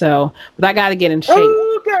Nebraska, but I got to get in shape.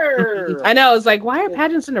 Oh, girl. I know. It's like, why are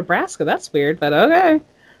pageants in Nebraska? That's weird, but okay.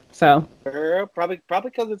 So Girl, probably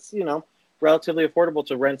because it's relatively affordable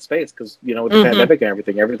to rent space because with the pandemic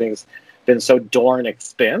and everything's been so darn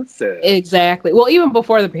expensive. Exactly. Well, even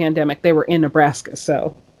before the pandemic, they were in Nebraska.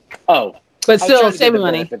 So. Oh. But still, saving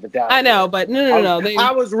money. I know, but no.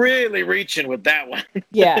 I was really reaching with that one.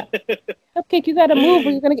 Yeah. Cupcake, you gotta move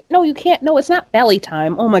or you're gonna get... No, you can't. No, it's not belly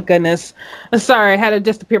time. Oh my goodness. Sorry, I had to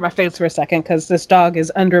disappear my face for a second because this dog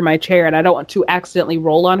is under my chair and I don't want to accidentally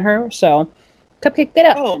roll on her. So, Cupcake, get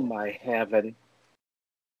up. Oh my heaven.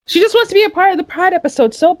 She just wants to be a part of the Pride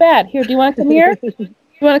episode so bad. Here, do you want to come here?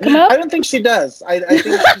 You want to come up? I don't think she does. I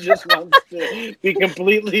think she just wants to be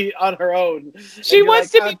completely on her own. She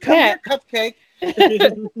wants to be pet. Cupcake.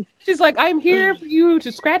 She's like, I'm here for you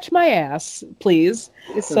to scratch my ass, please.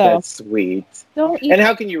 Isn't that sweet? Don't and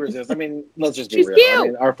how can you resist? I mean, let's just be She's real. cute. I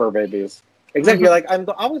mean, our fur babies. Exactly. You're like, I'm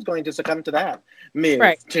always going to succumb to that.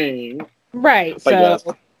 Miss Teen. Right. But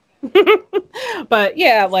so. But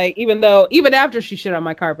yeah, like even after she shit on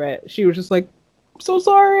my carpet, she was just like, I'm so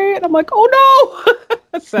sorry, and I'm like, oh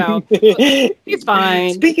no. So he's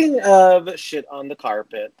fine. Speaking of shit on the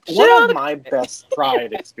carpet, one of my best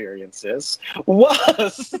Pride experiences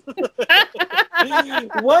was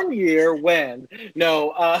 1 year when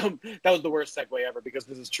that was the worst segue ever because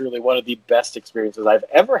this is truly one of the best experiences I've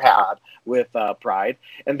ever had with Pride,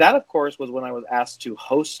 and that of course was when I was asked to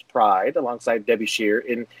host Pride alongside Debbie Shear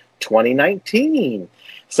in 2019.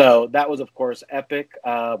 So that was of course epic.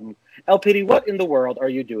 LPD, what in the world are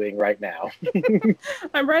you doing right now?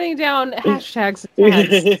 I'm writing down hashtags.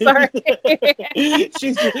 Sorry.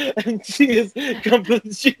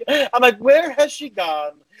 I'm like, where has she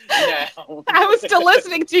gone now? I was still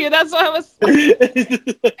listening to you. That's why I was.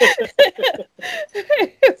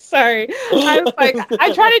 Sorry. I was like,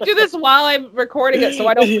 I try to do this while I'm recording it so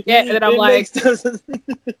I don't forget. And then I'm like,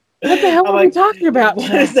 what the hell are we talking about?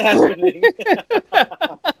 What is happening?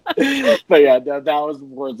 But yeah, that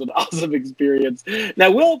was an awesome experience.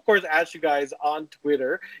 Now, we'll, of course, ask you guys on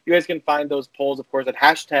Twitter. You guys can find those polls, of course, at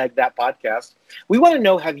 #thatpodcast. We want to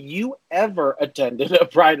know, have you ever attended a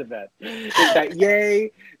Pride event? Is that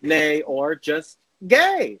yay, nay, or just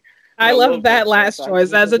gay? I love that last choice.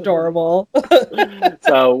 That's adorable.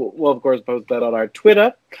 So we'll, of course, post that on our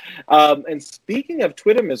Twitter. And speaking of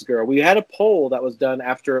Twitter, Miss Girl, we had a poll that was done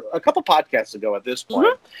after a couple podcasts ago at this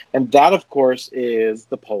point. And that, of course, is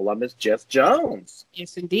the poll on Miss Jess Jones.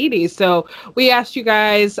 Yes, indeedy. So we asked you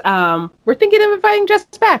guys, we're thinking of inviting Jess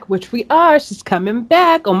back, which we are. She's coming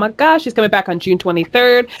back. Oh, my gosh. She's coming back on June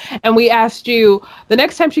 23rd. And we asked you, the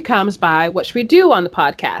next time she comes by, what should we do on the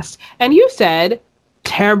podcast? And you said...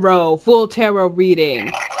 full tarot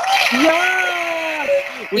reading. Yeah,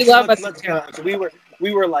 we love us. So we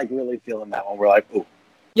were like really feeling that one. We're like, ooh.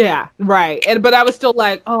 Yeah, right. But I was still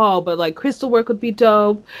like, but like crystal work would be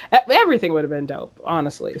dope. Everything would have been dope,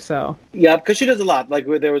 honestly. So yeah, because she does a lot. Like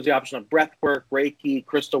there was the option of breath work, Reiki,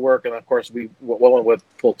 crystal work, and of course we went with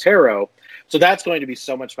full tarot. So that's going to be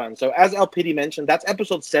so much fun. So as LPD mentioned, that's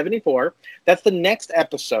episode 74. That's the next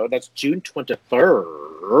episode. That's June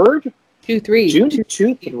 23rd. 2-3. June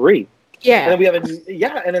 2-3. Yeah. And then we have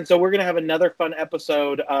and then so we're gonna have another fun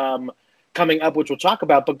episode coming up, which we'll talk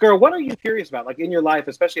about. But girl, what are you curious about? Like in your life,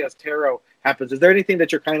 especially as tarot happens, is there anything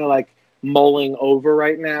that you're kind of like mulling over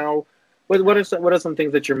right now? What are some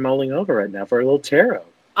things that you're mulling over right now for a little tarot?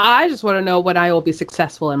 I just want to know when I will be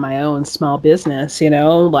successful in my own small business,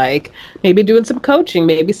 like maybe doing some coaching,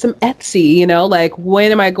 maybe some Etsy, like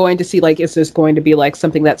when am I going to see, like, is this going to be like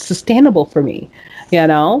something that's sustainable for me,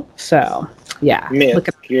 So, yeah.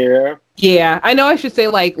 Yeah, I know I should say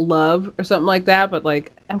like love or something like that, but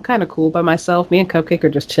like I'm kind of cool by myself. Me and Cupcake are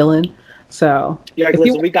just chilling. So, yeah,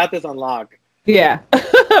 listen, we got this on lock. Yeah.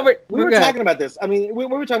 we were talking about this. I mean, we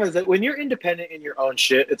were talking about that when you're independent in your own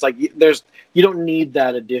shit, it's like you don't need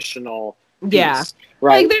that additional piece, yeah.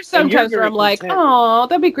 Right. Like there's sometimes where I'm like, oh,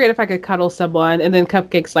 that'd be great if I could cuddle someone, and then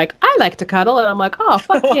Cupcake's like, I like to cuddle, and I'm like, oh,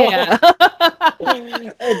 fuck yeah.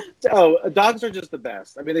 Dogs are just the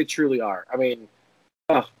best. I mean, they truly are. I mean,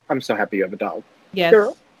 I'm so happy you have a dog. Yes.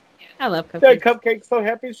 Girl. I love Cupcake. Cupcake's so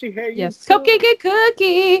happy she hates. Yes. Cupcake and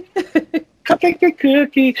Cookie. Cupcake and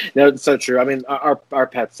Cookie. No, it's so true. I mean, our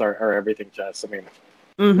pets are everything to us. I mean,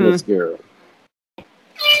 it's good.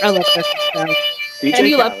 I love that stuff. DJ And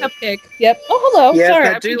you love Khaled. Cupcake. Yep. Oh, hello. Yes, Sorry.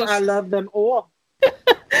 I do. I love them all.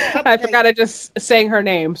 I forgot I just sang her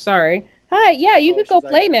name. Sorry. Hi. Yeah, you Oh, could go she's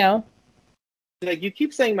play like- now. Like, you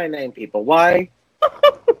keep saying my name, people. Why?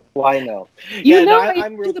 Why no? You know no, how you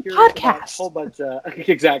I'm do real the curious about podcast. a whole bunch of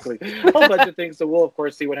exactly a whole bunch of things. So we'll of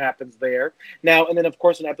course see what happens there. Now and then, of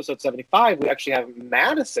course, in episode 75, we actually have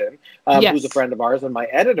Madison, Yes. who's a friend of ours and my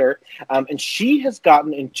editor, and she has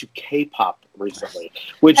gotten into K-pop recently,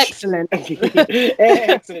 which Excellent.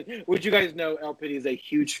 excellent. Which you guys know, El Pity is a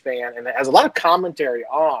huge fan and has a lot of commentary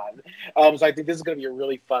on. So I think this is going to be a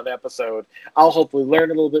really fun episode. I'll hopefully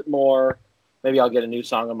learn a little bit more. Maybe I'll get a new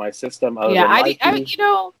song on my system. Yeah, I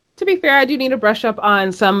to be fair, I do need to brush up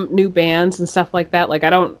on some new bands and stuff like that. Like, I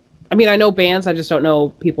know bands, I just don't know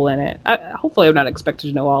people in it. Hopefully, I'm not expected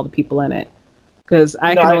to know all the people in it. Because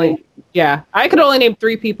I can only name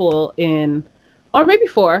 3 people in, or maybe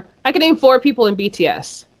 4. I can name 4 people in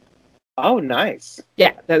BTS. Oh, nice.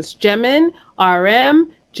 Yeah, that's Jimin,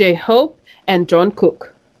 RM, J-Hope, and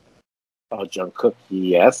Jungkook. Oh, Jungkook,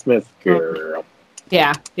 yes, Miss Girl.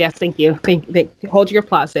 Yeah, yes, thank you. Thank you. Hold your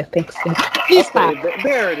applause there. Thanks. Please clap.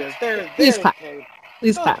 There it is. Please clap. Okay.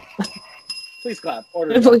 Please Oh, clap. Please clap.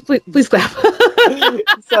 Order it. Please clap.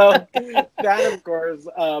 So that, of course,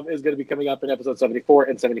 is going to be coming up in episode 74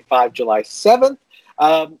 and 75, July 7th.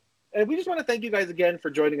 And we just want to thank you guys again for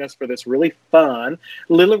joining us for this really fun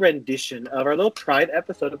little rendition of our little Pride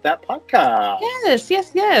episode of that podcast.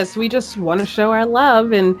 Yes. We just want to show our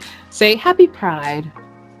love and say Happy Pride.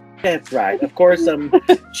 That's right. Of course,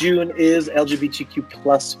 June is LGBTQ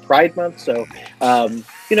plus Pride Month, so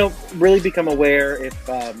really become aware if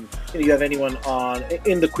you have anyone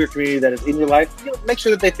in the queer community that is in your life. Make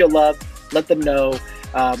sure that they feel loved. Let them know,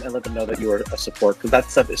 and let them know that you are a support, because that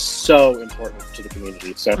stuff is so important to the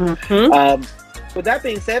community. So, with that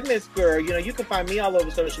being said, Miss Girl, you can find me all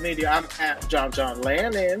over social media. I'm at John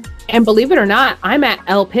Lannon. And believe it or not, I'm at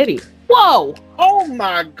El Pity. Whoa! Oh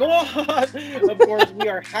my God! Of course, we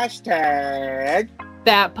are hashtag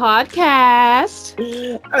that podcast.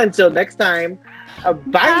 Until next time, bye.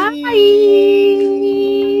 Bye.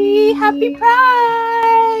 Happy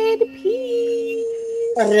Pride.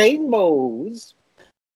 Peace. Rainbows.